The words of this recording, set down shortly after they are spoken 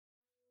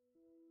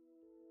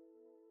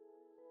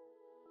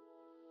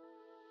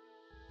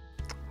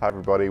Hi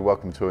everybody,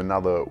 welcome to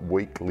another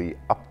weekly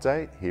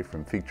update here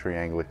from Fig Tree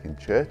Anglican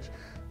Church.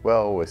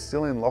 Well, we're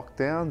still in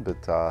lockdown,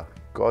 but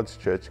God's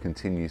church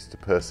continues to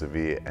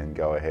persevere and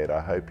go ahead. I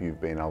hope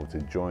you've been able to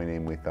join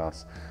in with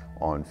us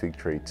on Fig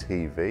Tree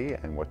TV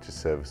and watch the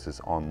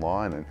services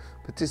online and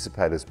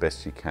participate as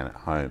best you can at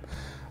home.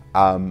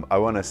 I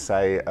want to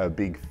say a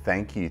big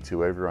thank you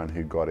to everyone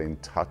who got in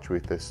touch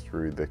with us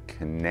through the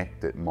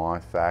Connect at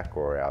MyFac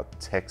or our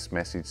text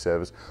message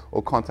service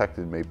or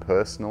contacted me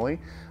personally.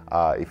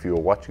 If you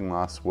were watching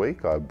last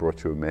week, I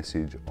brought you a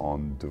message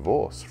on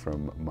divorce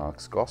from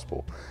Mark's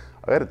Gospel.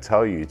 I got to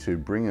tell you, to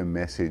bring a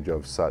message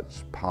of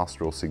such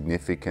pastoral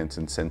significance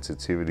and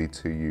sensitivity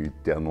to you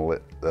down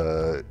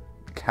the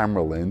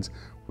camera lens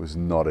was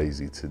not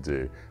easy to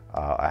do.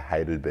 I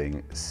hated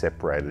being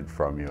separated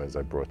from you as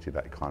I brought you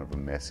that kind of a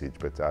message,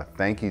 but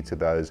thank you to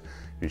those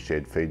who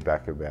shared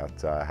feedback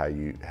about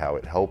how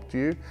it helped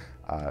you.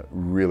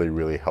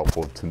 Really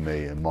helpful to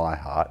me and my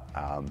heart.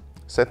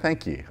 So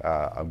thank you.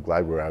 I'm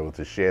glad we were able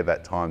to share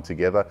that time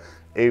together,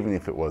 even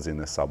if it was in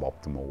a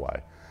suboptimal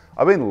way.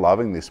 I've been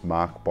loving this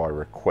Mark by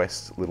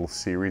Request little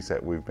series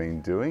that we've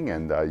been doing,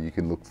 and you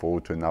can look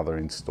forward to another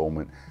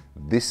installment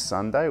this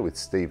Sunday with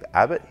Steve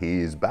Abbott.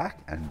 He is back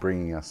and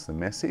bringing us the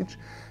message.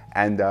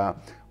 And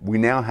we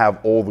now have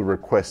all the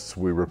requests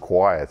we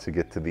require to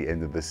get to the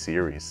end of the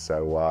series.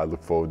 So I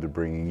look forward to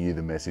bringing you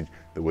the message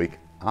the week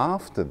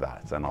after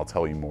that, and I'll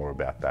tell you more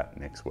about that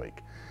next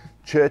week.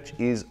 Church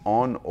is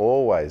on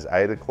always,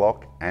 8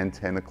 o'clock and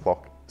 10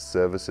 o'clock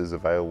services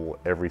available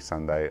every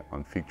Sunday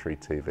on Fig Tree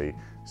TV.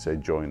 So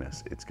join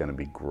us, it's going to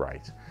be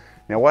great.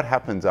 Now, what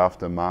happens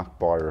after Mark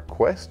by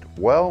Request?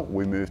 Well,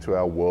 we move to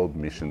our World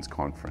Missions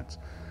Conference.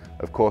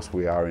 Of course,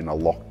 we are in a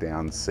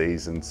lockdown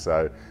season,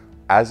 so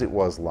as it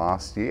was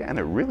last year, and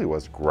it really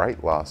was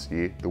great last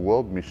year, the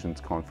World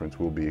Missions Conference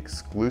will be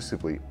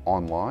exclusively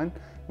online.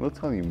 We'll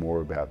tell you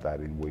more about that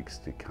in weeks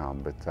to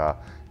come, but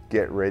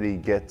get ready,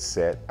 get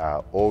set.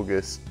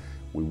 August,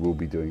 we will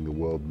be doing the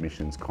World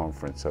Missions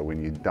Conference. So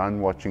when you're done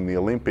watching the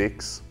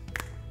Olympics,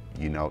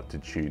 you know what to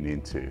tune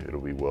into. It'll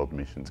be World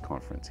Missions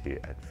Conference here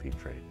at Fig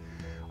Tree.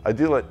 I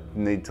do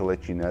need to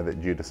let you know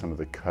that due to some of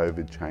the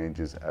COVID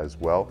changes as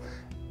well,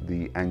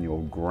 the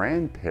annual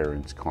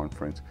Grandparents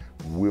Conference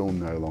will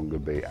no longer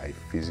be a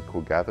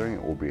physical gathering.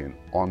 It will be an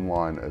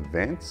online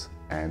event,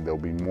 and there'll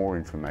be more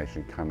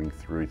information coming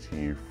through to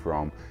you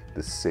from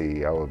the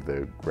CEO of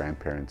the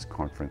Grandparents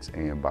Conference,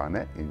 Ian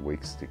Barnett, in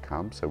weeks to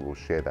come. So we'll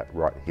share that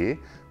right here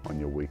on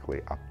your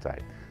weekly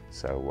update.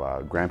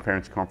 So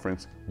Grandparents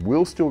Conference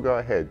will still go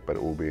ahead, but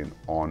it will be an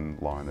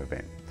online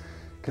event.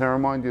 Can I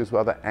remind you as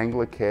well that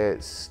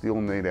Anglicare still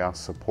need our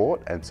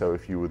support, and so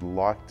if you would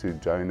like to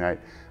donate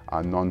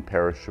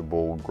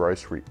non-perishable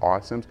grocery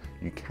items,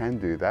 you can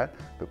do that,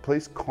 but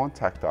please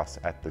contact us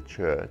at the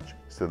church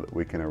so that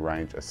we can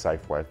arrange a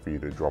safe way for you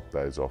to drop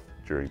those off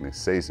during this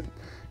season.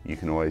 You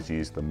can always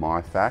use the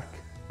Connect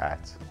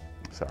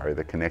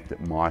at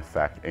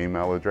MyFac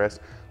email address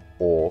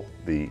or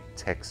the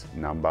text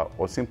number,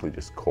 or simply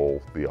just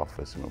call the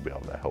office and we'll be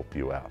able to help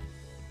you out.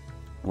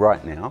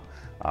 Right now,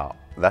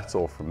 that's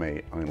all from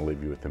me. I'm going to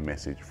leave you with a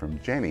message from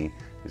Jenny,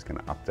 who's going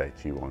to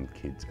update you on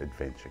Kids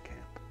Adventure Camp.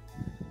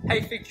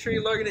 Hey Fig Tree,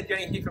 Logan and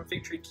Jenny here from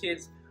Fig Tree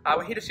Kids.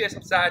 We're here to share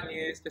some sad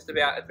news just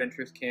about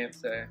Adventurous Camp.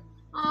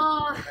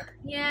 Oh,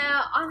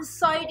 yeah, I'm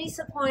so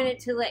disappointed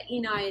to let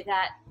you know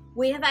that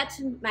we have had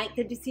to make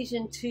the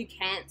decision to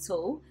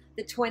cancel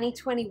the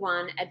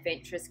 2021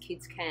 Adventurous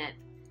Kids Camp.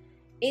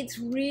 It's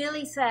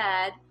really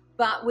sad,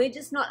 but we're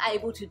just not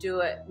able to do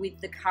it with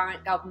the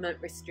current government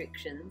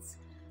restrictions.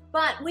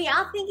 But we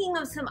are thinking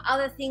of some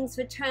other things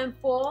for term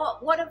 4.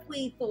 What have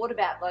we thought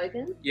about,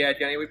 Logan? Yeah,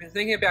 Jenny, we've been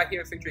thinking about here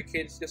at Fig Tree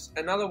Kids just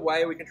another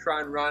way we can try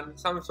and run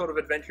some sort of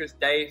adventurous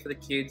day for the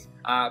kids,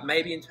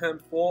 maybe in term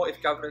 4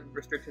 if government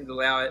restrictions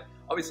allow it.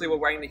 Obviously, we're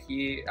waiting to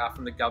hear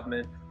from the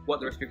government what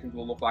the restrictions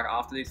will look like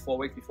after these 4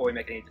 weeks before we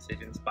make any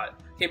decisions. But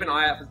keep an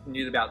eye out for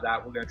news about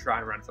that. We're going to try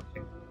and run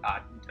something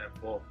in term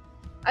 4.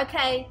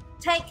 Okay,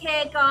 take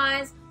care,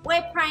 guys.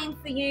 We're praying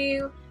for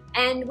you.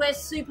 And we're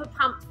super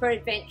pumped for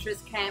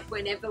Adventurous Camp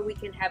whenever we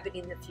can have it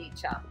in the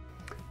future.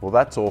 Well,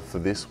 that's all for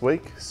this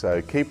week. So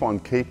keep on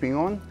keeping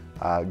on.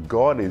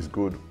 God is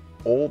good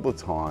all the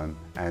time.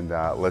 And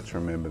let's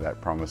remember that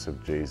promise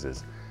of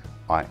Jesus.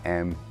 I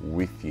am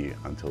with you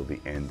until the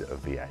end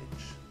of the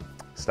age.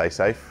 Stay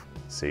safe.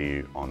 See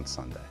you on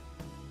Sunday.